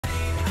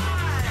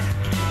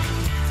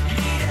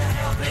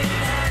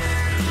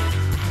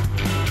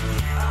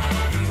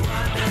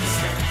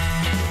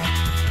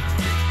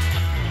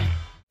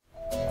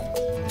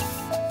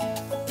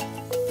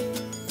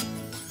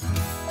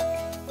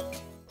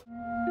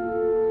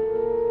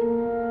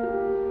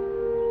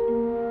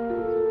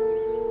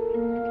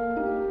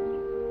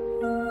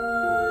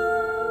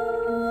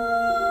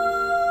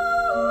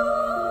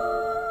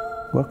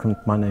Welcome,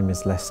 my name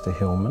is Lester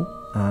Hillman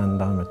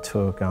and I'm a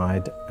tour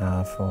guide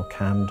for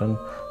Camden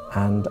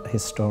and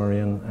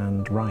historian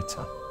and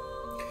writer.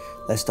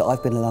 Lester,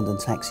 I've been a London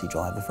taxi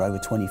driver for over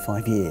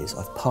 25 years.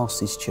 I've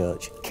passed this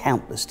church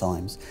countless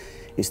times.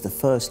 It's the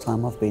first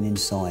time I've been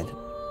inside.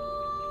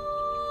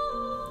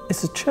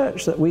 It's a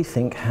church that we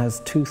think has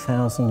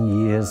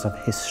 2,000 years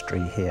of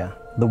history here.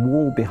 The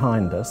wall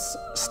behind us,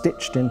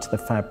 stitched into the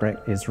fabric,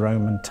 is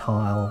Roman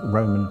tile,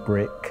 Roman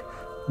brick.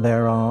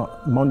 There are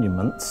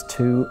monuments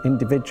to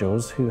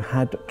individuals who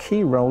had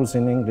key roles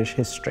in English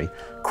history.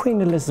 Queen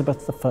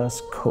Elizabeth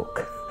I's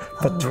cook.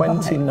 For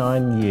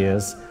 29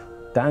 years,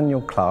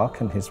 Daniel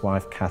Clark and his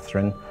wife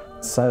Catherine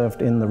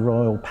served in the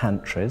royal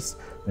pantries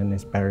and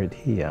is buried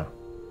here.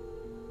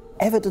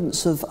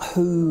 Evidence of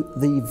who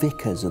the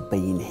vicars have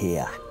been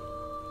here.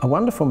 A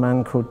wonderful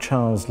man called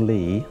Charles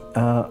Lee,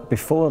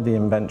 before the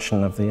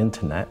invention of the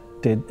internet,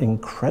 did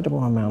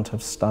incredible amount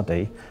of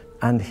study,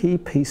 and he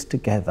pieced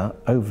together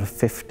over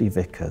 50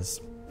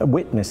 vicars,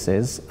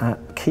 witnesses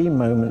at key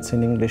moments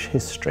in English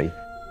history,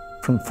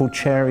 from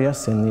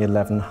Fulcharius in the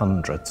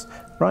 1100s,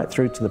 right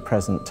through to the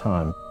present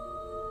time.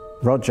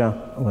 Roger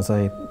was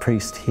a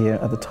priest here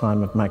at the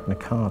time of Magna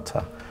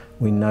Carta.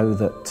 We know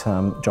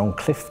that John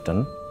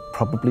Clifton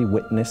probably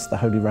witnessed the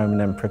Holy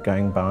Roman Emperor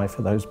going by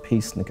for those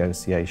peace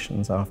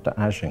negotiations after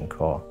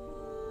Agincourt.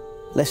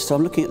 Lester,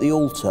 I'm looking at the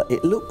altar.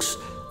 It looks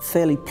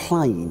fairly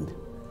plain.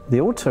 The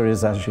altar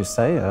is, as you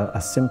say,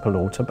 a simple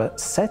altar, but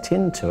set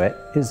into it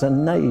is a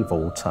nave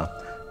altar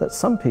that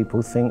some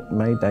people think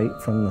may date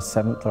from the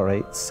 7th or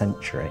 8th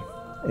century.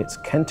 It's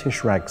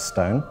Kentish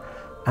ragstone,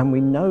 and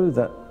we know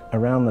that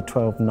around the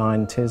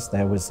 1290s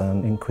there was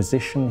an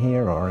inquisition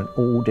here or an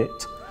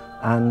audit,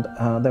 and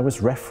there was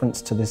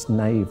reference to this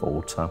nave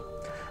altar.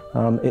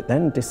 It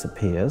then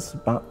disappears,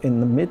 but in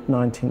the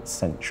mid-19th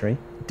century,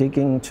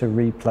 digging to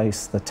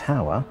replace the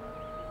tower,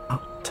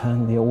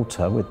 upturned the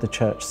altar with the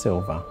church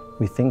silver.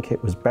 We think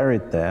it was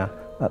buried there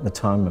at the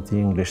time of the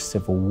English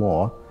Civil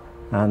War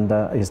and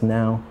is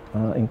now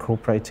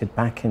incorporated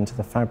back into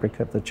the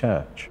fabric of the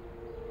church.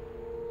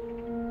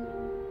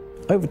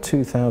 Over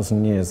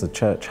 2,000 years, the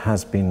church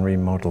has been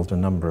remodelled a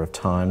number of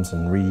times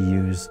and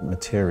reused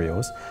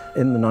materials.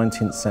 In the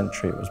 19th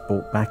century, it was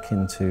brought back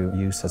into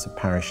use as a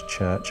parish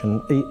church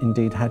and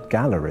indeed had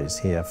galleries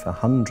here for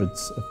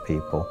hundreds of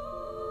people.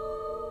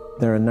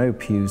 There are no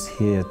pews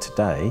here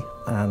today,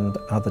 and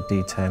other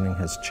detailing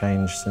has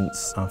changed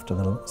since after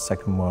the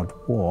Second World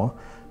War,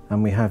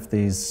 and we have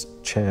these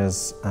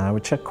chairs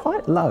which are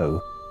quite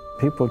low.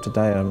 People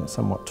today are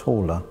somewhat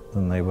taller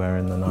than they were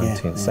in the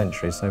 19th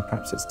century, so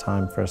perhaps it's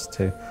time for us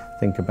to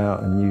think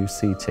about a new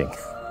seating.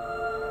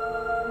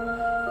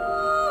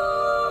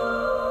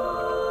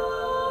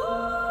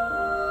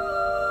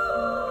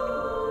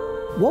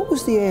 What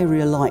was the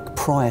area like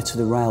prior to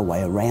the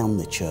railway around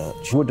the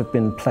church? Would have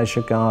been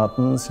pleasure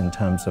gardens in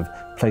terms of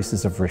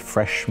places of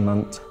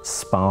refreshment,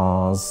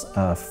 spas,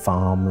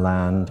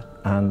 farmland,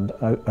 and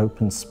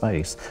open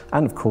space.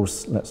 And of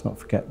course, let's not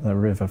forget the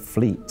River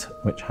Fleet,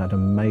 which had a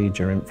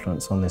major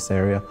influence on this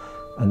area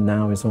and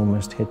now is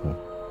almost hidden.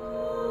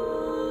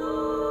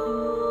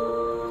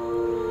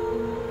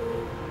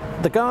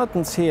 The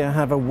gardens here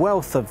have a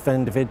wealth of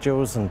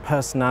individuals and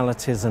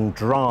personalities and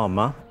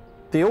drama.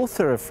 The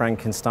author of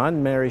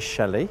Frankenstein, Mary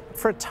Shelley,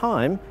 for a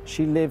time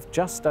she lived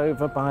just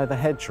over by the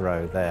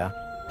hedgerow there.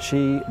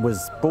 She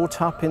was brought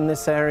up in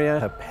this area.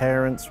 Her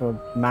parents were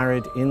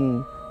married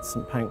in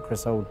St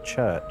Pancras Old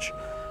Church.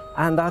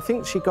 And I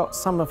think she got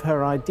some of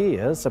her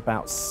ideas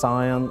about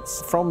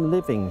science from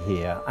living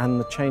here and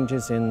the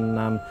changes in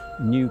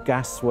new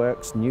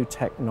gasworks, new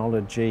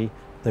technology,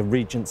 the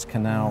Regent's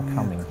Canal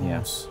coming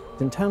here.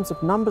 In terms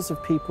of numbers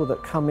of people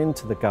that come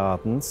into the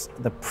gardens,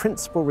 the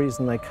principal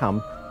reason they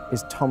come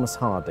is Thomas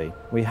Hardy.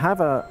 We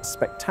have a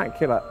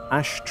spectacular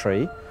ash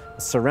tree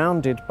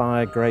surrounded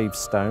by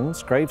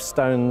gravestones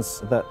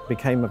that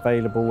became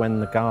available when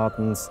the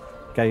gardens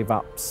gave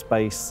up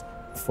space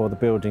for the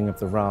building of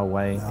the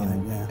railway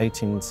in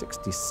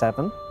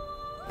 1867.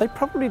 They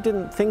probably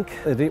didn't think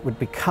that it would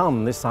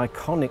become this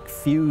iconic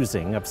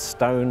fusing of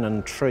stone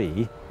and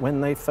tree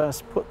when they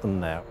first put them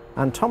there.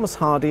 And Thomas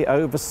Hardy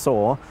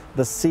oversaw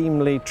the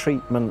seemly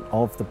treatment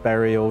of the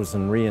burials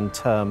and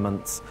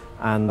reinterments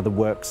and the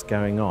works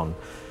going on.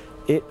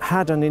 It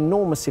had an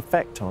enormous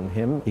effect on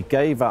him. He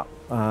gave up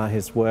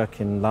his work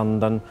in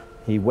London.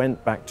 He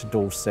went back to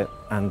Dorset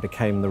and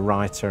became the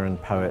writer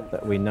and poet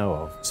that we know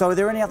of. So are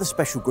there any other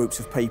special groups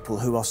of people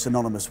who are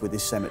synonymous with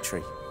this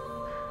cemetery?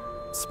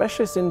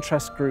 Specialist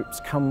interest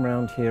groups come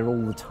round here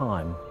all the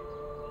time.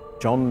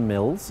 John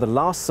Mills, the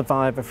last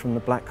survivor from the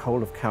Black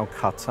Hole of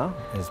Calcutta,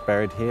 is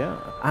buried here.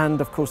 And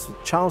of course,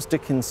 Charles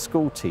Dickens'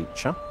 school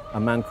teacher, a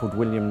man called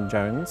William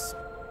Jones.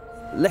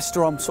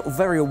 Lester, I'm sort of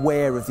very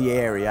aware of the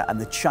area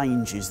and the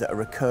changes that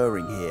are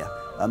occurring here.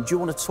 Do you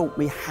want to talk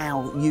me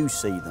how you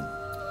see them?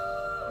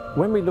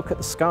 When we look at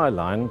the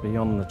skyline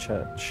beyond the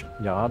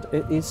churchyard,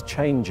 it is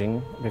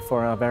changing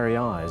before our very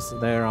eyes.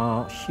 There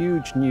are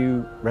huge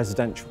new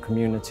residential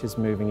communities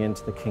moving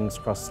into the King's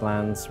Cross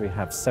lands. We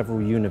have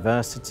several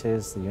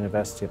universities, the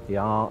University of the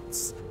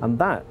Arts, and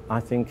that, I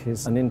think,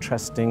 is an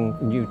interesting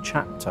new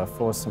chapter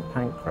for St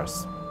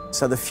Pancras.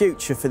 So the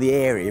future for the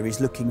area is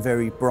looking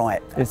very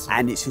bright,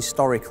 and its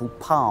historical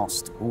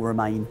past will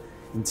remain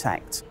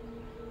intact.